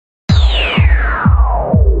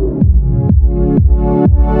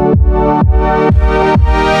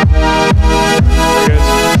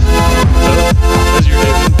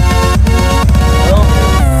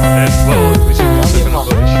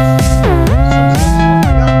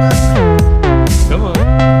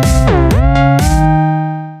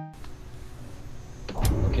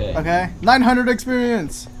900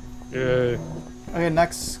 experience. Yay. Okay,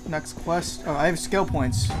 next quest. Oh, I have skill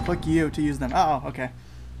points. Click U to use them. Oh, okay.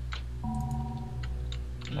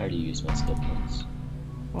 I already used my skill points.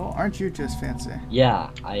 Well, aren't you just fancy? Yeah,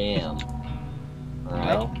 I am. Alright.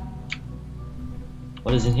 Well,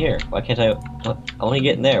 what is in here? Why can't I want to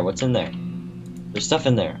get in there. What's in there? There's stuff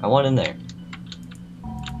in there. I want in there.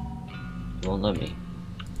 You won't let me.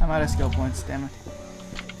 I'm out of skill points, damn it.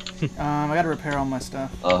 I gotta repair all my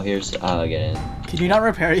stuff. Oh, here's how I get in. Can you not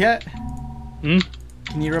repair yet? Hmm?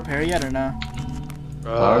 Can you repair yet or no?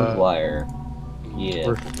 Barbed wire. Yeah.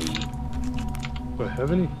 Do I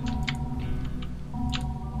have any?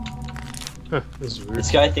 Huh, this is weird.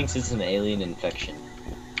 This guy thinks it's an alien infection.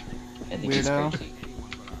 I think Weirdo. he's crazy.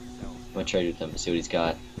 I'm gonna trade with him, see what he's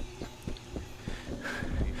got.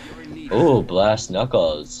 Oh, blast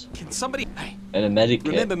knuckles. Can somebody... Hey, And a medic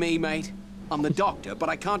kit. remember me, mate? I'm the doctor, but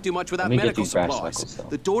I can't do much without Let me get medical these brass supplies. knuckles, though.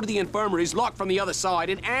 The door to the infirmary is locked from the other side,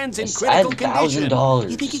 and Anne's in It's critical at condition.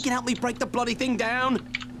 $1,000. You think you can help me break the bloody thing down?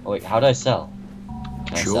 Oh wait, how do I sell?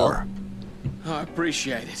 Can I sell? I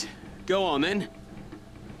appreciate it. Go on, then.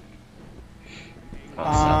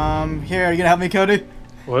 Here, are you gonna help me, Cody?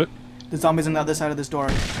 What? The zombie's on the other side of this door.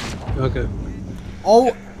 Okay.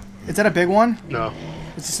 Oh, is that a big one? No.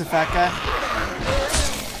 Is this a fat guy?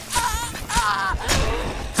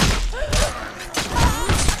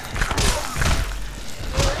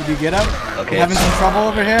 Did you get him? Okay. You having some trouble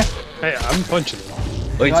over here? Hey, I'm punching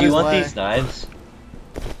him. Wait, Got do you his want leg. these knives?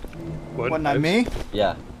 What, not knives? me?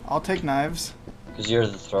 Yeah, I'll take knives. because you're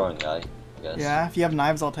the throwing guy, I guess. Yeah, if you have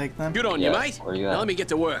knives, I'll take them. Good on you, Yeah, mate. where you Now at? let me get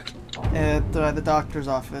to work. At the doctor's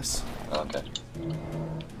office. Okay.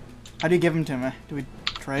 How do you give them to me? Do we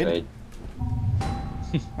trade? Trade.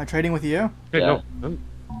 Am I trading with you? Hey, Yeah. no.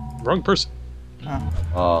 I'm wrong person. Oh.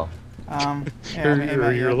 Oh.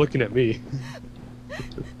 Yeah, You're looking at me.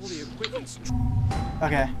 All the equipment's...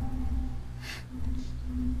 Okay.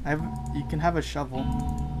 You can have a shovel.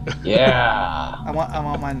 Yeah. I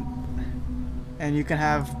want mine. And you can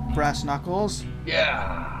have brass knuckles.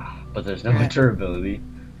 Yeah. But there's no Yeah. durability.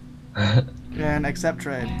 And accept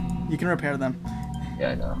trade. You can repair them. Yeah,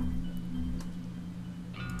 I know.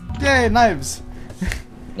 Yay, knives!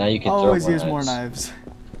 Now you can Always throw use more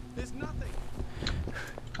There's nothing.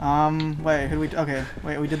 knives. Wait, who do we? Okay,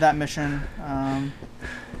 wait, we did that mission.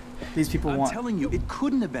 These people I'm want. telling you, it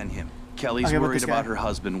couldn't have been him. Kelly's Okay, what worried this guy? about her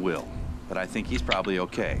husband, Will, but I think he's probably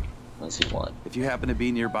okay. Let's see one. If you happen to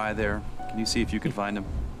be nearby there, can you see if you can find him?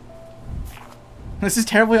 This is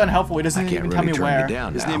terribly unhelpful. He doesn't I can't even tell really me turn where. you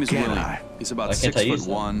down His now, name is can William. I? He's about Why can't I use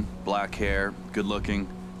 6'1", black hair, good looking.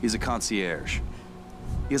 He's a concierge.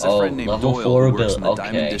 He has a Oh, friend named level Doyle 4 who works in the okay.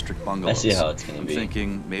 Diamond District I bungalows. see how it's gonna I'm be.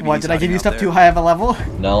 thinking maybe What, he's did I give hiding you out stuff there. too high of a level?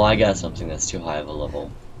 No, I got something that's too high of a level.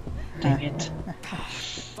 Dang it.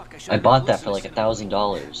 Fuck, should I have bought been that for like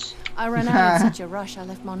 $1,000. I ran out in such a rush, I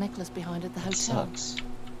left my necklace behind at the That hotel. sucks.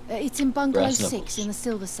 It's in bungalow Brass 6 knuckles. in the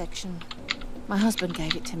silver section. My husband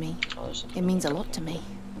gave it to me. Oh, there's It means a lot to me.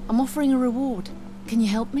 I'm offering a reward. Can you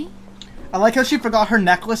help me? I like how she forgot her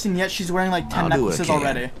necklace and yet she's wearing like 10 I'll do what I necklaces can.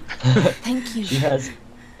 already. Thank you. She has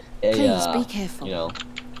a, Please, be careful. you know,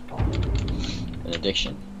 an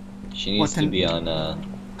addiction. She needs What's to an- be on, My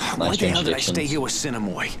Why the Strange hell did I stay Addictions. here with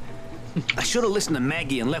Cinemoy? I should have listened to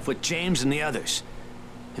Maggie and left with James and the others.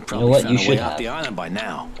 They know probably what? found You a way should off have. the island by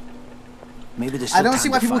now. Maybe there's I still don't time see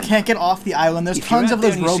why to people find can't get off the island. There's If you're tons out of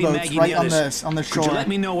there those and you see rowboats Maggie right and on the others, the Could you shore. let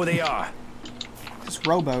me know where they are? This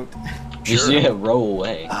rowboat. You see it row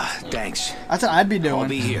away. Thanks. That's what I'd be I'll doing.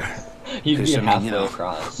 be here. You'd be 'Cause, I mean, halfway you know,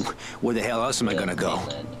 across. Where the hell else am I gonna go?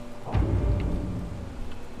 mainland.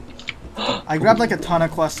 I grabbed like a ton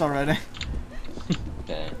of quests already.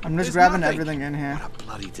 Okay. I'm just There's grabbing nothing. everything in here. What a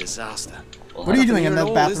bloody disaster. Well, What are you Nothing doing in here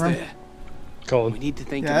the at all, is bathroom? there? We Colin, need to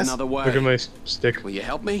think Yes? of another way. look at my stick. Will you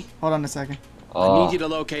help me? Hold on a second. I Oh, need you to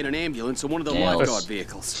locate an ambulance or one of the Nails. lifeguard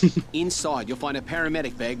vehicles. Inside, you'll find a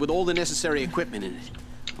paramedic bag with all the necessary equipment in it.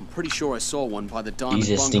 I'm pretty sure I saw one by the Diamond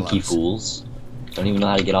these are stinky Bungalows. fools. Don't even know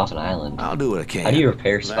how to get off an island. I'll do what I can. How do you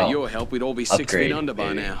repair Without stuff? your help, we'd all be 6 Upgrade, feet under by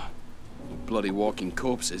baby. now. Bloody walking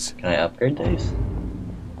corpses. Can I upgrade these?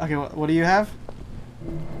 Okay, what do you have?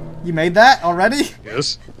 You made that already?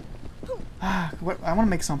 Yes. What, I want to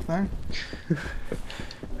make something.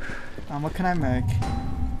 What can I make?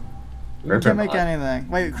 I can't make anything.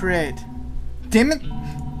 Wait, create. Damn it!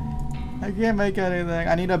 I can't make anything.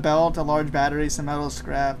 I need a belt, a large battery, some metal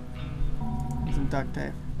scrap, and some duct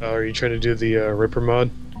tape. Oh, are you trying to do the Ripper mod?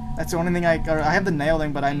 That's the only thing I have the nail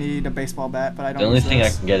thing, but I need a baseball bat, but I don't. The only use thing I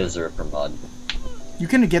this. can get is a Ripper mod. You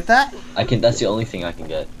can get that? That's the only thing I can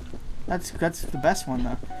get. That's the best one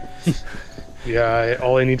though. Yeah,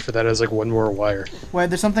 all I need for that is like one more wire. Wait,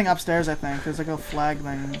 there's something upstairs, I think. There's like a flag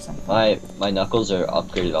thing or something. My knuckles are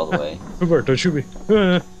upgraded all the way. Fubar, don't shoot me.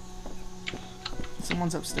 Ah,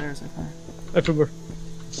 Someone's upstairs, I think. hi, Fubar.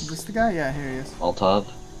 Is this the guy? Yeah, here he is. Molotov.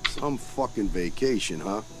 Some fucking vacation,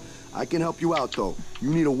 huh? I can help you out, though.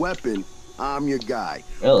 You need a weapon, I'm your guy.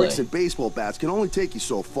 Really? Bricks and baseball bats can only take you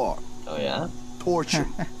so far. Oh yeah. Torch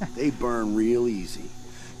 'em. They burn real easy.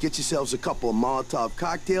 Get yourselves a couple of Molotov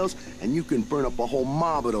cocktails, and you can burn up a whole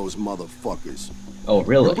mob of those motherfuckers. Oh You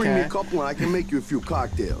really? bring me Okay. a couple, and I can make you a few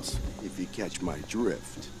cocktails, if you catch my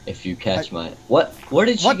drift. If you catch my what? Where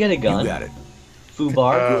did she What? get a You gun? got it.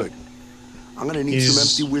 Fubar. Good. I'm gonna need he's- some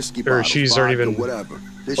empty whiskey or bottles, she's already vodka, been whatever.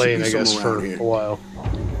 There Playing, should I be guess, some for around here. a while.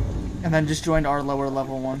 And then just joined our lower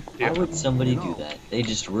level one. Why would somebody do that? They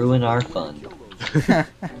just ruin our fun.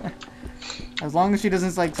 As long as she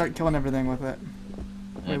doesn't like start killing everything with it.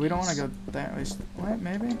 Wait, we don't want to go there. What?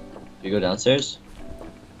 Maybe? You go downstairs?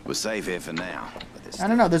 We're safe here for now. But there's I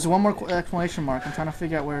don't know. There's one more exclamation mark. I'm trying to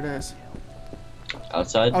figure out where it is.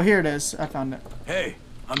 Outside? Oh, here it is. I found it. Hey,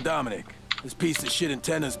 I'm Dominic. This piece of shit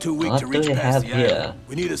antenna's too weak What to do reach you past have the here? island.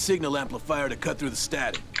 We need a signal amplifier to cut through the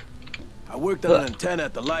static. I worked on an antenna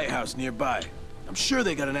at the lighthouse nearby. I'm sure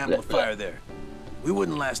they got an amplifier there. We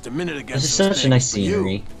wouldn't last a minute against This is those such a nice things, but you-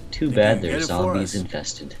 scenery. Too Think bad you can there's get it for zombies us?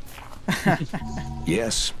 infested.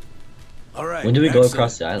 yes. All right. When do we go excellent.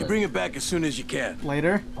 across the You island? bring it back as soon as you can.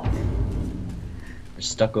 Later. We're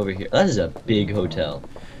stuck over here. That is a big hotel.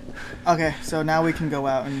 Okay, so now we can go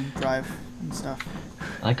out and drive and stuff.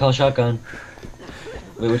 I call shotgun.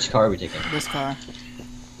 Wait, which car are we taking? This car.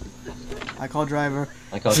 I call driver.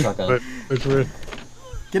 I call shotgun. Wait for it.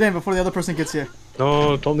 Get in before the other person gets here.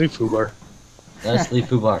 No, don't leave Fubar. Let's leave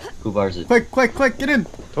Fubar. Fubar's it. Quick, quick, quick! Get in.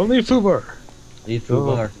 Don't leave Fubar. Leave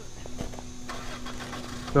Fubar.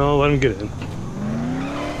 No, let him get in.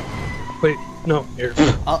 Wait, no, here.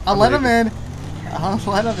 I'll let him in. I'll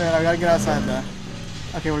let him in. I gotta get outside though.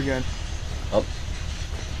 Okay, we're good. Oh.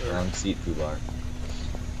 Wrong seat, Fubar.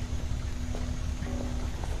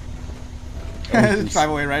 Drive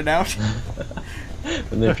away right now.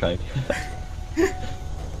 When they're trying.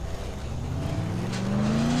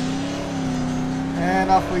 And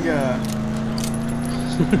off we go.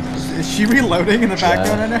 Is she reloading in the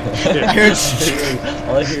background right now? I heard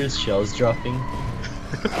All I hear is shells dropping.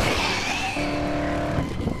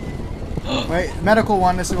 Wait, medical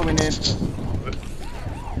one, this is what we need.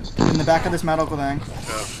 In the back of this medical thing.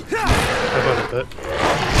 Have fun with that.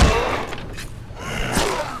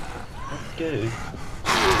 Good.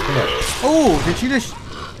 Oh, did she just...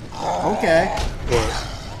 Okay. What?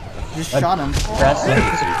 Just shot him. Brass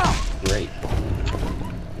knuckles are great.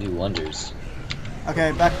 Do wonders.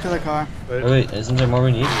 Okay, back to the car. Oh, wait, isn't there more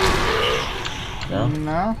we need? No?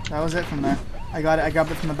 No, that was it from there. I got it. I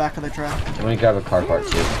grabbed it from the back of the truck. I'm gonna grab a car part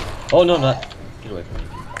too. Oh no, not. Get away from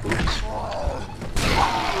me. Oops.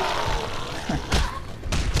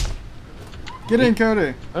 Get in,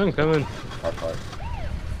 Cody. I'm coming. Car part.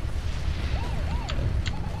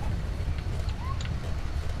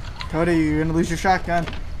 Cody, you're gonna lose your shotgun.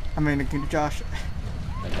 I mean, Josh.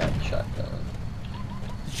 I got the shotgun.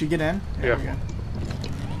 Did she get in? Yeah. We go.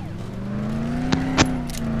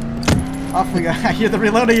 Off we go. I hear the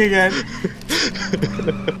reloading again.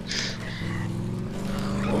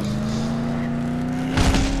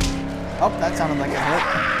 Oh, that sounded like it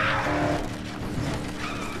hurt.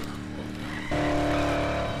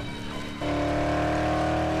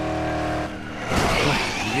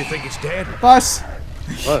 You think it's dead? Bus.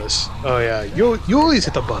 Bus. Oh yeah, you always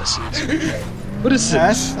hit the bus. What is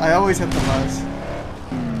Yes, this? I always hit the bus.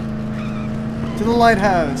 To the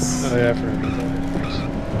lighthouse. Oh yeah, I forgot.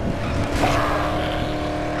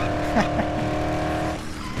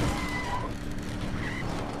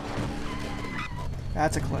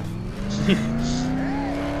 That's a cliff.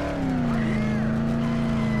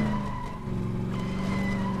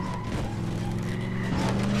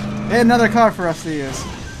 Hey, another car for us to use.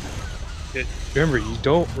 Remember, you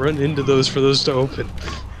don't run into those for those to open.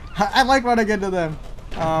 I like running into them.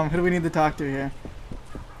 Who do we need to talk to here?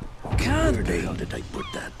 Where the hell did they put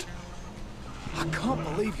that? I can't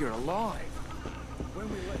believe you're alive.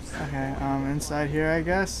 Okay, inside here, I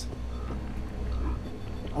guess.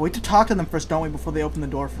 Oh, we have to talk to them first, don't we, before they open the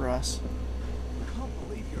door for us? I can't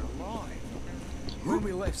believe you're alive. When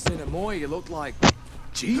we left Cinnamore, you looked like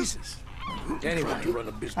Jesus. Anyway,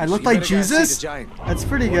 I look like Jesus? That's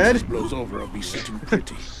pretty good. blows over, I'll be sitting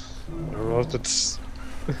pretty. I don't know if that's.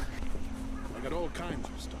 I got all kinds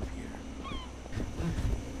of stuff here.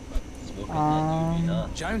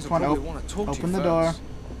 James will Come on, probably want to talk to you open the door. first.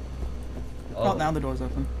 Oh, now the door's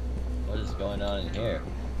open. What is going on in here?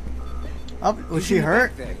 Oh, was she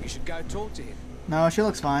hurt? There. You should go talk to him. No, she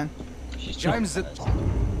looks fine. She's James,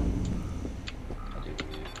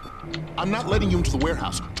 I'm not letting you into the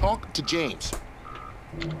warehouse. Talk to James.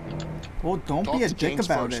 Well, don't Talk be a to dick James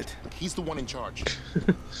about first. it. He's the one in charge.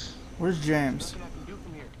 Where's James?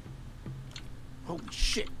 Holy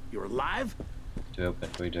shit, you're alive? Do we open?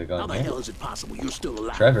 Do we do go How in the here? hell is it possible you're still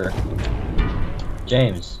alive? Trevor.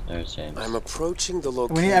 James. There's James. I'm approaching the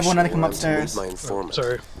location We need everyone to come where I'm upstairs. meet my informant.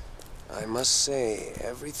 Sorry. I must say,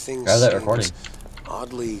 everything Grab that seems recording.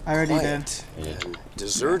 oddly I already quiet did. You did. and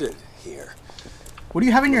deserted here. What do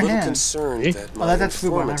you have in your I'm a little hand? concerned Me? that Oh, my that's food,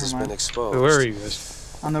 informant never has mind. been exposed. Wait, where are you guys?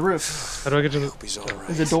 On the roof. How do I get to the... Hope he's all right.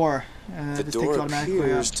 There's a door. The this door takes automatically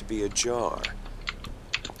appears up. to be ajar.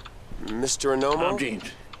 Mr. Anomo? I'm James.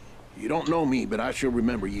 You don't know me, but I sure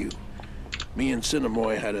remember you. Me and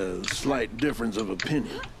Cinemoy had a slight difference of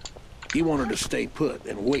opinion. He wanted to stay put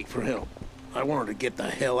and wait for help. I wanted to get the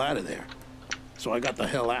hell out of there. So I got the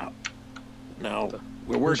hell out. Now,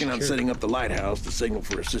 we're working on setting up the lighthouse to signal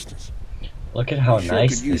for assistance. Look at how Sure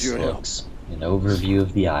nice could use this your help. looks. An overview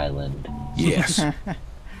of the island. Yes.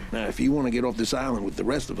 Now, if you want to get off this island with the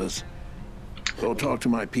rest of us, go talk to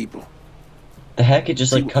my people. The heck? It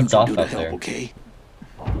just See like what you cuts can off do to up help, there. okay?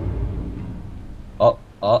 Oh,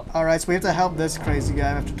 oh. Alright, so we have to help this crazy guy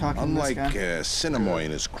after talking Unlike to this guy. Cinemoy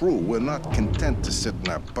and his crew, we're not content to sit in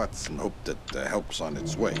our butts and hope that help's on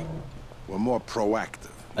its way. We're more proactive.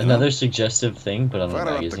 Another suggestive thing, but on the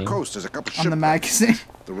Further up the magazine. coast, there's a couple On the shipwrecks. magazine.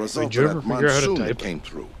 The result Did you of ever that figure out how to monsoon that type? came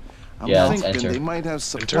through. I'm Yeah, it's thinking enter. they might have Oh, it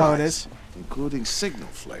supplies, is. including signal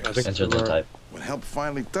flares. I think Enter the type. When help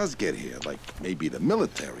finally does get here, like maybe the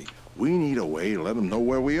military, we need a way to let them know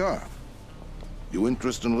where we are. You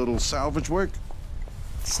interested in a little salvage work?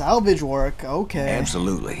 Salvage work, okay.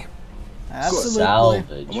 Absolutely. Absolutely.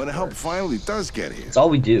 Salvage. And when help work. finally does get here, That's all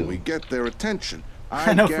we do. when we get their attention,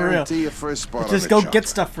 I I know, for real. guarantee a first spot Just on go the get chopper.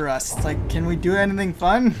 stuff for us. It's like, can we do anything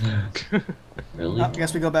fun? Really? Oh, I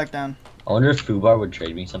guess we go back down. I wonder if Fubar would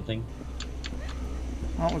trade me something.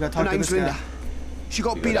 Oh, we gotta Her talk to name's this Linda. guy. She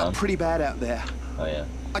got You go beat down. up pretty bad out there. Oh yeah.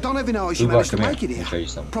 I don't even know how she Fubar, managed to come here. make it Let me here. show you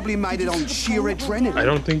something. Probably made it on sheer adrenaline. I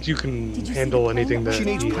don't think you can handle anything that She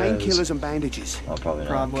needs he has. painkillers and bandages. Oh, probably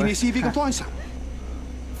not. Probably. Can you see if you can find some?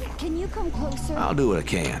 Can you come closer? I'll do what I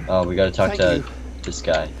can. Oh, we gotta talk Thank to you. this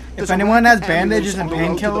guy. If There's a anyone rack has of ambulance bandages and on the road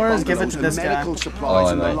to the painkillers, give it bungalows to and this guy. medical supplies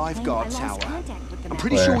Oh, and the I might. lifeguard tower. I'm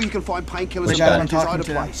pretty Where? sure you can find painkillers Which and guy I'm bandages talking either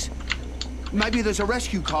to? place. Maybe there's a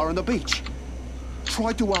rescue car on the beach.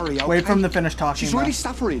 Try to worry, okay? Wait for him to finish talking. She's though. really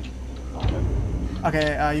suffering.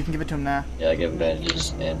 Okay, you can give it to him now. Yeah, give him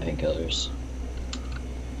bandages and painkillers.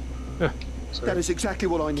 That is exactly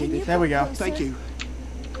what I needed. There we go. Thank you.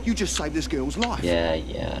 You just saved this girl's life. Yeah,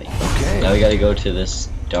 yeah. Okay. Now we gotta go to this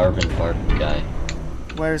Darwin Park guy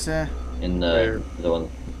Where's it? in Where? the one.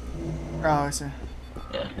 Oh, I see.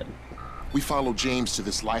 Yeah. We followed James to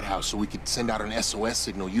this lighthouse so we could send out an SOS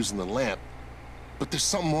signal using the lamp. But there's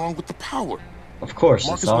something wrong with the power. Of course,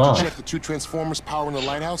 Marcus it's not went to on. check the 2 transformers powering the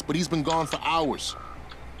lighthouse, but he's been gone for hours.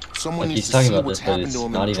 Someone Like, needs he's to talking see about what's this, but happened it's to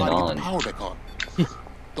him not and even try to get on. the power back on.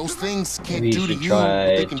 Those things can't Maybe do you to should you what try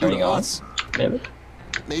they can do turning to on. us. Maybe.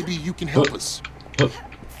 Maybe you can help us.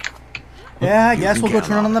 Yeah, I You guess can we'll go count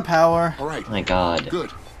turn on on the power. All right. My God. Good.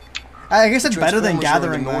 I guess it's better than Transformers are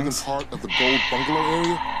gathering in the northern things. part of the gold bungalow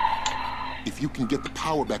area. If you can get the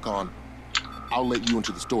power back on, I'll let you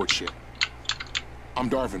into the storage shed. I'm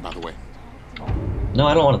Darwin, by the way. No,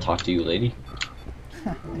 I don't want to talk to you, lady.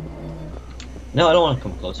 No, I don't want to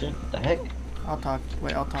come closer. What the heck? I'll talk.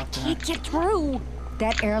 Wait, I'll talk to him. Can't get through.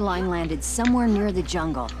 That airline landed somewhere near the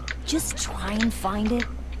jungle. Just try and find it.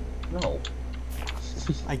 No.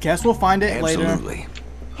 I guess we'll find it later. Absolutely.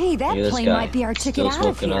 Hey, that Look at this plane guy. might be our ticket Still out of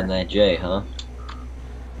smoking here. on that J, huh?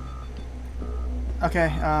 Okay,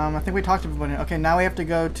 I think we talked to everybody. Okay, now we have to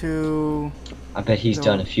go to... I bet he's So-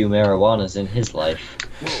 done a few marijuanas in his life.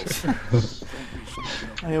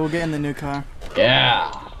 Okay, we'll get in the new car.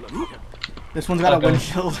 Yeah. This one's got a Okay.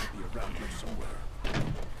 windshield.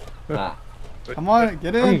 Ah. Come on,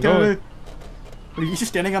 get in, I'm get going. in. Are you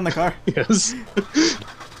just standing on the car? Yes.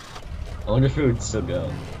 I wonder if it would still go.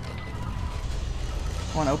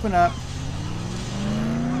 Come on, open up.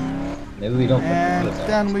 Maybe we don't. And put it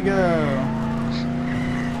down we go.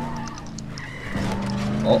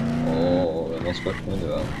 Oh, almost put the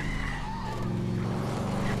window out.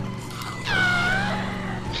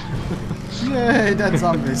 Yay, dead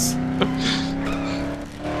zombies.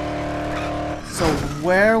 So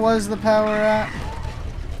where was the power at?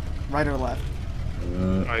 Right or left?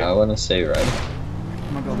 I want to say right.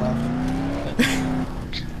 I'm gonna go left.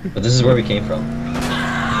 But this is where we came from. No,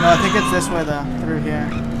 I think it's this way though, through here.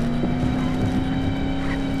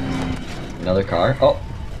 Another car? Oh.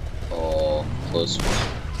 Oh, close one.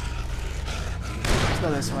 Let's go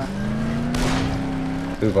this way.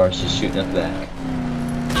 Fubar's just shooting up back.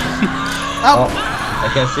 Oh! I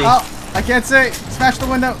can't see. Oh! I can't see! Smash the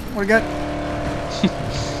window! We're good.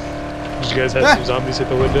 Did you guys have some zombies hit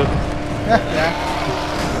the window? Yeah.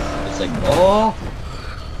 It's like, oh!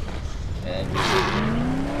 And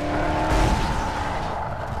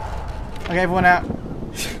Okay, everyone out.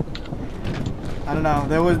 I don't know.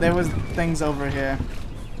 There was things over here.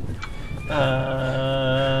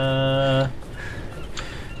 I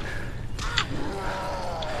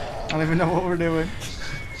don't even know what we're doing.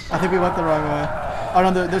 I think we went the wrong way. Oh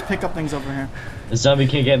no, there's pickup things over here. The zombie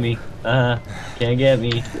can't get me. Can't get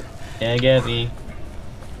me. Can't get me.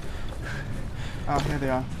 Oh, here they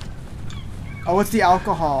are. Oh, it's the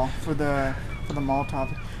alcohol for the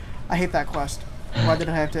Molotov. I hate that quest. Why did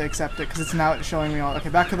I have to accept it? Because it's now showing me all. Okay,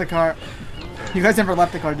 back to the car. You guys never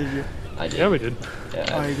left the car, did you? I did. Yeah, we did. Yeah.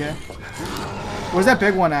 Oh, you did? Where's that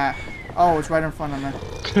big one at? Oh, it's right in front of me.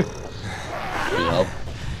 Need help?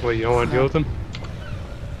 What, you don't want to deal with him?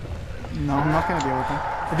 No, I'm not gonna deal with him.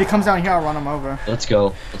 If he comes down here, I'll run him over. Let's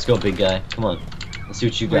go. Let's go, big guy. Come on. Let's see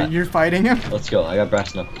what you got. Wait, you're fighting him? Let's go. I got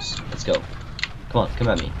brass knuckles. Let's go. Come on. Come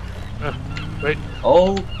at me. Wait.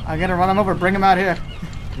 Oh. I'm gonna run him over. Bring him out here.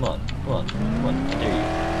 Come on. Come on. Come on. I dare you.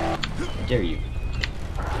 I dare you.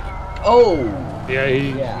 Oh. Yeah,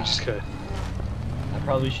 he just cut. I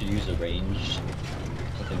probably should use a range.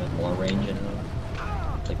 Something with more range in it.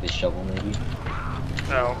 Like this shovel, maybe.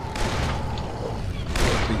 Ow.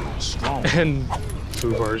 Strong. And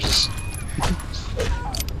Fubar's just...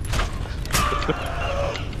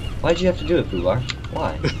 Why'd you have to do it, Fubar?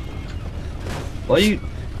 Why? Why you...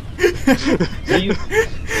 What are you...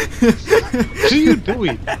 What are you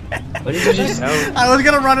doing? What did you just... I was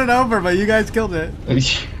gonna run it over, but you guys killed it.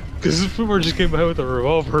 Because Fubar just came by with a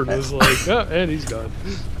revolver and was like, oh, and he's gone.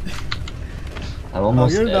 I'm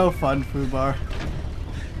almost you're dead. no fun, Fubar.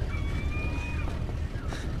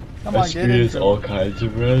 Come on, get in. Experience all kinds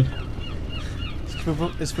of red.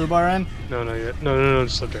 Is Fubar in? No, not yet. No,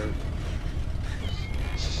 just up there.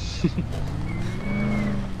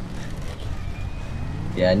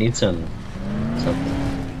 Yeah, I need some. I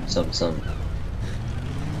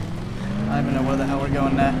don't even know where the hell we're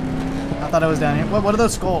going now. I thought I was down here. What are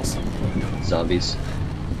those skulls? Zombies.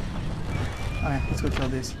 Alright, let's go kill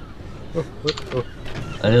these. I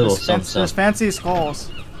need a little something. There's fancy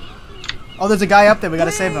skulls. Oh, there's a guy up there. We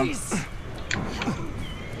gotta save him.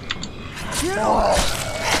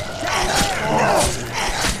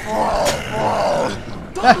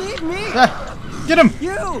 Don't leave me! Get him!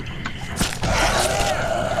 You!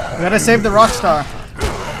 We gotta save the rock star.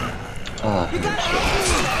 Oh,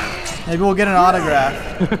 maybe we'll get an autograph.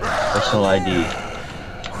 Personal ID.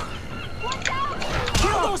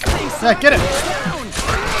 Yeah, get it!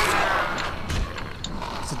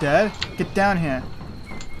 Is it dead? Get down here.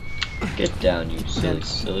 Get down, you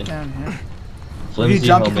silly. Down here. Flimsy If you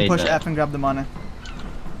jump, you can homemade push knife. F and grab the money.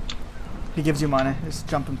 He gives you money. Just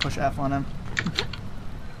jump and push F on him.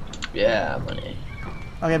 Yeah, money.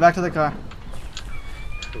 Okay, back to the car.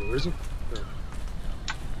 Where is he?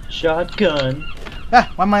 Shotgun. Ah,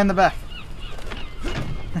 why am I in the back?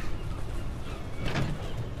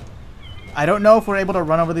 I don't know if we're able to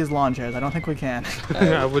run over these lawn chairs. I don't think we can.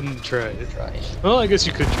 I wouldn't try it. Well, I guess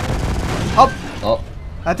you could try. Oh! Oh.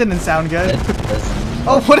 That didn't sound good.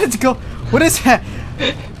 Oh, what is What is that?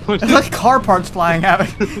 It's like car parts flying out.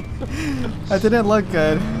 That didn't look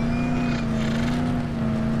good.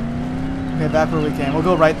 Okay, back where we came. We'll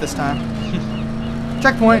go right this time.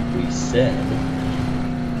 Checkpoint. We said.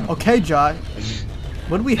 Okay, Josh.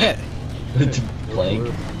 What did we hit?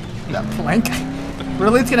 Plank. That plank?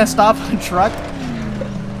 Really? It's gonna stop a truck?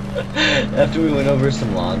 After we went over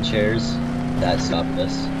some lawn chairs, that stopped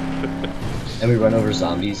us. And we run over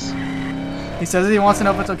zombies. He says that he wants to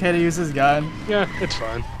know if it's okay to use his gun. Yeah, it's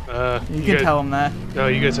fine. You can tell him that. No,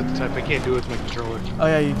 you guys have to type. I can't do it with my controller. Oh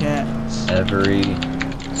yeah, you can't. Every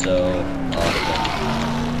so often.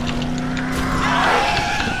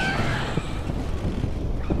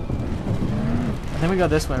 I think we go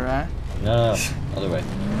this way, right? No, other way.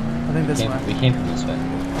 I think this way. We came from this way.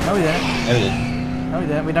 No, we didn't. No, we did. No, we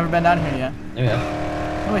didn't. We've never been down here yet. No, we have.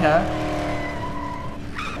 No, we have.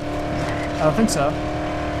 I don't think so.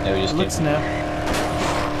 No, we just it looks new.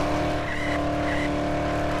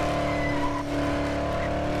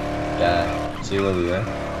 Yeah, see where we were?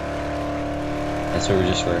 That's where we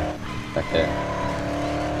just were. Back there.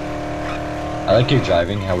 I like your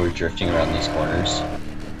driving, how we're drifting around these corners.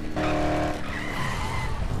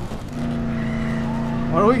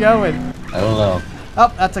 Where are we going? I don't know.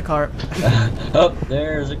 Oh, that's a car. Oh,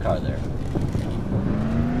 there's a car there.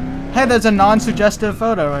 Hey, there's a non-suggestive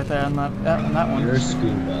photo right there on that one. You're a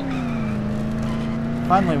scuba.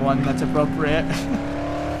 Finally one that's appropriate. Is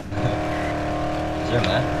there a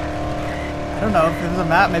map? I don't know. If there's a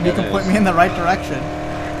map, maybe you can point me in the right direction.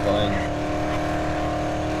 Going.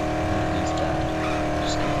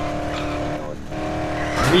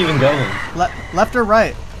 Where are we even going? Left or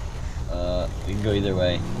right? We can go either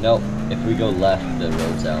way. No, if we go left, the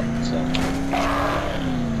road's out. So.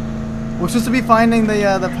 We're supposed to be finding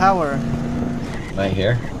the power. Right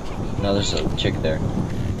here? No, there's a chick there.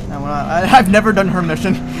 No, I've never done her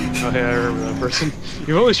mission. Oh yeah, I remember that person.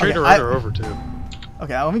 You've always tried to run her over too.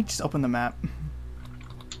 Okay, let me just open the map.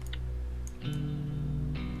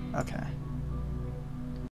 Okay.